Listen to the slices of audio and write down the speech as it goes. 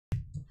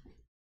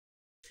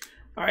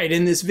All right,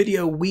 in this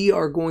video, we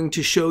are going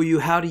to show you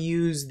how to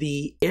use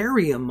the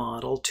area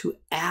model to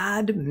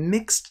add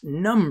mixed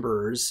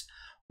numbers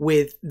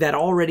that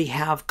already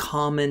have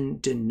common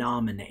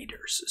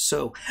denominators.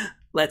 So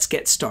let's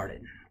get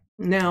started.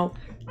 Now,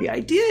 the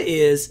idea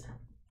is,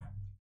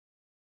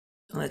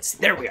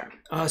 there we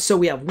are. So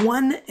we have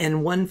 1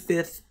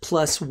 1/5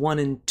 plus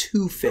 1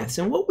 2/5.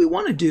 And what we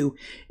want to do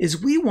is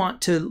we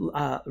want to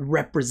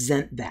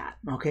represent that.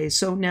 Okay,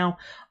 so now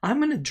I'm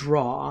going to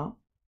draw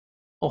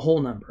a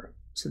whole number.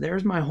 So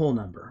there's my whole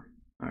number,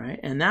 all right?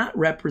 And that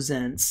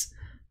represents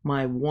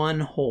my one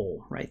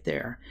whole right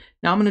there.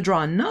 Now I'm going to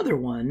draw another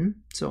one.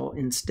 So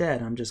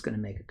instead, I'm just going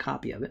to make a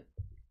copy of it.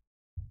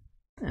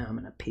 And I'm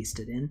going to paste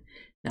it in.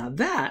 Now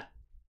that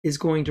is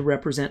going to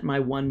represent my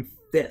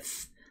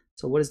 1/5.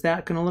 So what is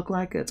that going to look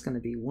like? That's going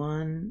to be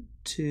 1,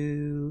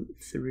 2,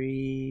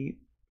 3,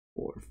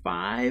 4,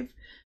 5.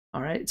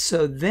 All right,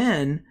 so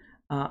then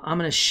I'm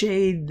going to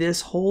shade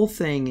this whole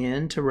thing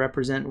in to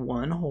represent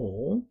one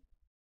whole.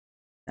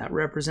 That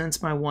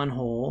represents my one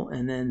whole,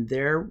 and then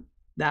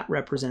that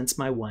represents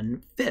my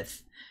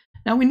 1/5.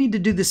 Now we need to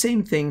do the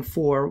same thing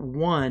for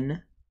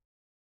 1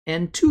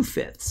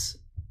 2/5.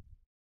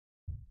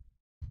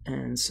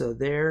 And so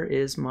there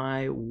is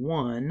my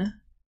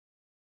 1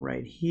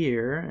 right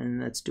here,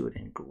 and let's do it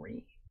in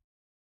green.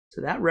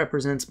 So that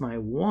represents my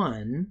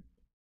 1.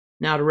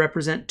 Now to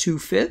represent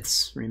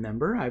 2/5,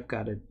 remember I've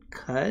got to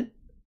cut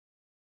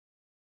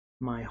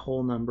my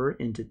whole number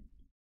into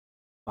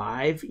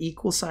 5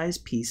 equal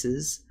sized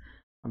pieces.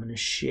 I'm going to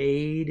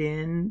shade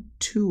in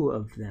 2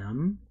 of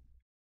them.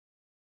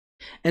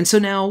 And so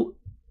now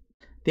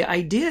the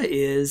idea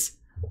is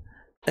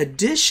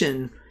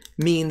addition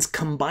means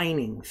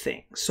combining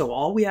things. So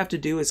all we have to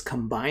do is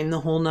combine the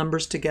whole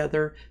numbers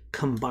together,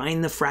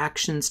 combine the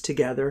fractions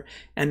together,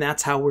 and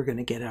that's how we're going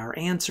to get our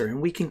answer.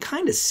 And we can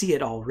kind of see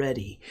it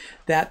already,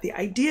 that the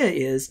idea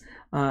is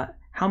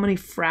how many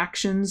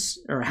fractions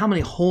or how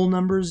many whole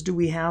numbers do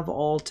we have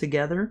all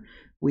together?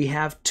 We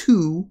have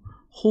 2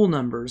 whole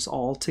numbers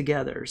all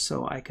together.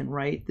 So I can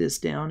write this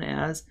down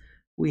as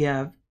we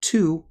have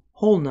 2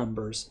 whole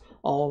numbers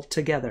all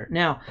together.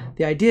 Now,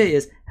 the idea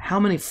is how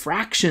many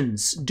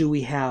fractions do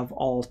we have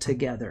all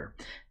together?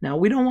 Now,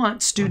 we don't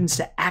want students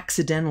to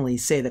accidentally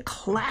say the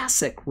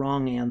classic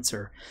wrong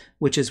answer,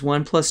 which is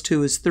 1 plus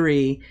 2 is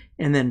 3,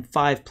 and then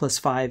 5 plus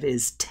 5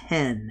 is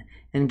 10,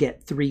 and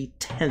get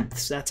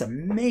 3/10. That's a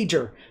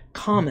major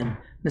common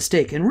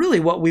mistake. And really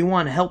what we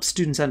want to help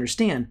students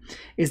understand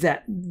is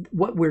that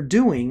what we're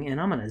doing,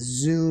 and I'm going to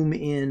zoom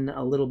in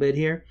a little bit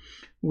here,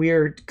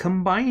 we're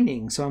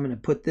combining. So I'm going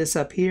to put this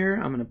up here,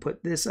 I'm going to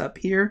put this up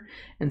here.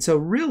 And so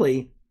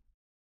really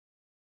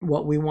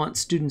what we want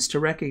students to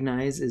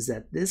recognize is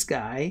that this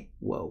guy,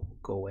 whoa,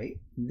 go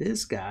away,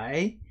 this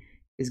guy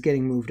is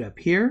getting moved up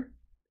here,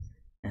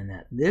 and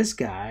that this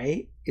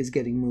guy is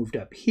getting moved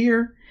up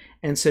here.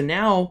 And so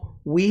now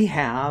we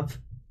have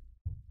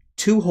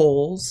 2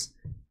 wholes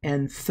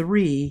and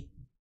 3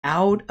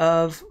 out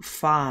of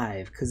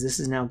 5, because this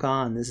is now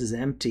gone, this is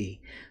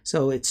empty.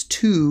 So it's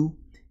 2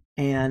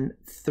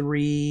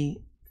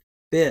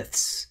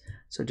 3/5.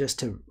 So just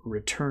to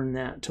return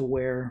that to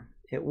where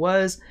it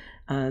was.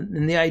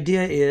 And the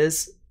idea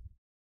is,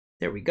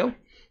 there we go.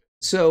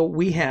 So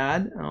we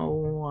had,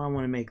 oh, I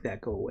want to make that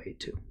go away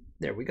too.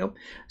 There we go.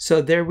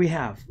 So there we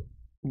have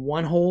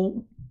 1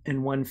 whole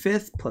and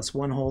 1/5 plus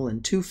 1 whole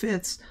and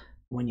 2/5.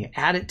 When you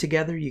add it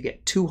together, you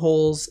get 2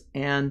 wholes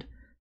and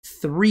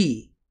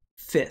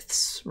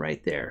 3/5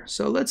 right there.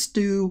 So let's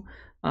do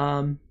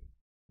one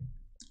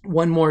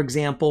more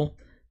example.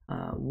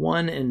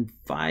 1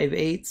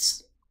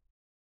 5/8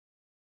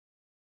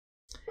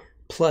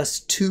 plus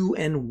 2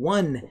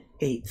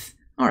 1/8.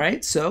 All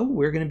right, so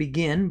we're going to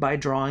begin by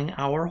drawing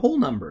our whole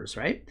numbers,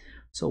 right?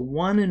 So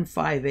 1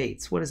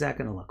 5/8, what is that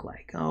going to look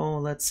like? Oh,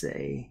 let's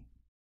say,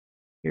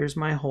 here's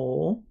my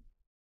whole,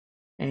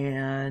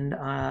 and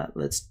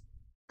let's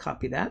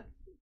copy that.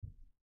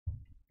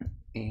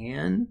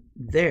 And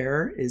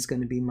there is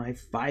going to be my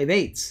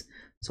 5/8.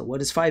 So what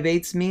does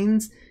 5/8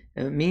 means?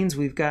 It means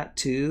we've got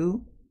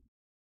to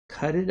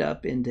cut it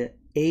up into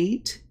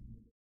 8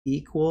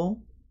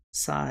 equal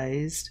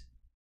sized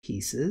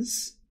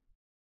pieces.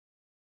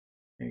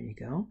 There you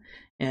go.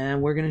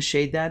 And we're going to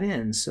shade that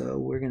in. So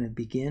we're going to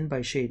begin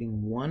by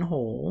shading 1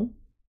 whole.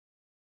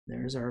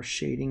 There's our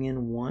shading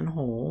in 1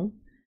 whole.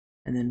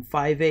 And then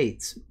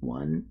 5/8.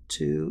 1,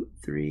 2,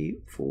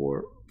 3,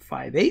 4,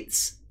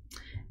 5/8.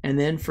 And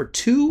then for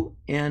 2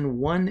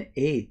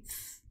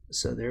 1/8.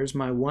 So there's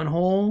my 1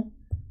 whole.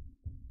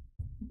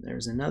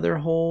 There's another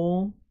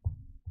whole.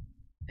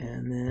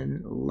 And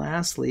then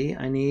lastly,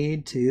 I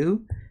need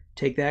to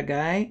take that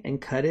guy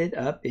and cut it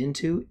up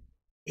into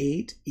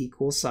 8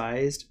 equal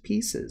sized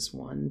pieces.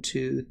 1,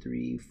 2,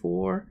 3,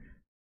 4,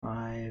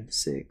 5,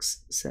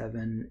 6,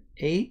 7,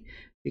 8.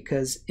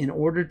 Because in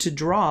order to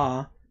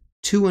draw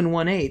 2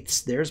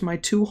 1/8, there's my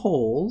 2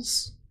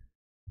 wholes.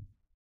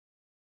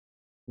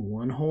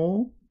 1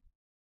 whole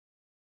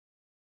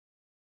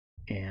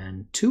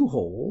and 2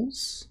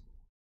 wholes.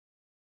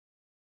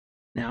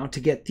 Now to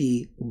get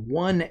the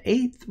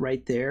 1/8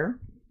 right there,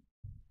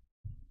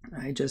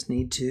 I just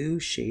need to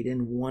shade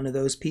in one of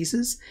those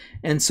pieces.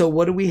 And so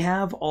what do we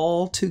have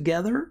all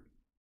together?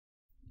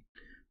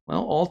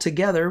 Well, all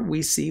together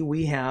we see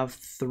we have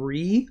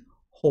 3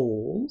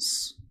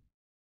 wholes.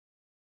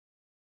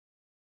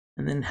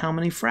 And then how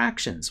many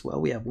fractions?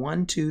 Well, we have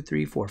 1, 2,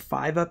 3, 4,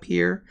 5 up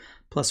here,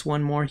 plus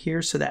 1 more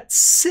here. So that's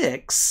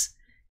 6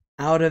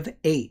 out of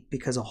 8,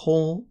 because a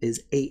whole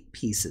is 8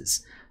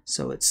 pieces.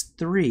 So it's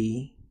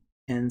 3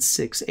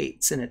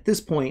 6/8. And at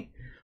this point,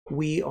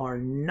 we are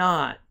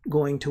not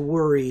going to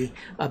worry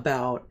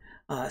about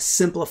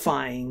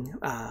simplifying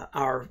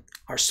our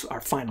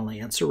final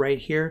answer right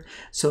here.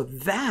 So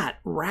that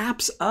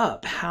wraps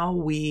up how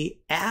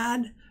we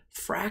add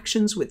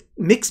fractions with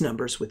mixed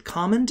numbers with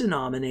common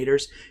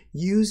denominators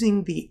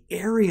using the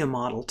area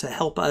model to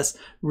help us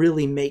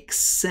really make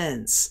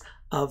sense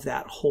of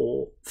that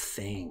whole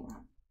thing.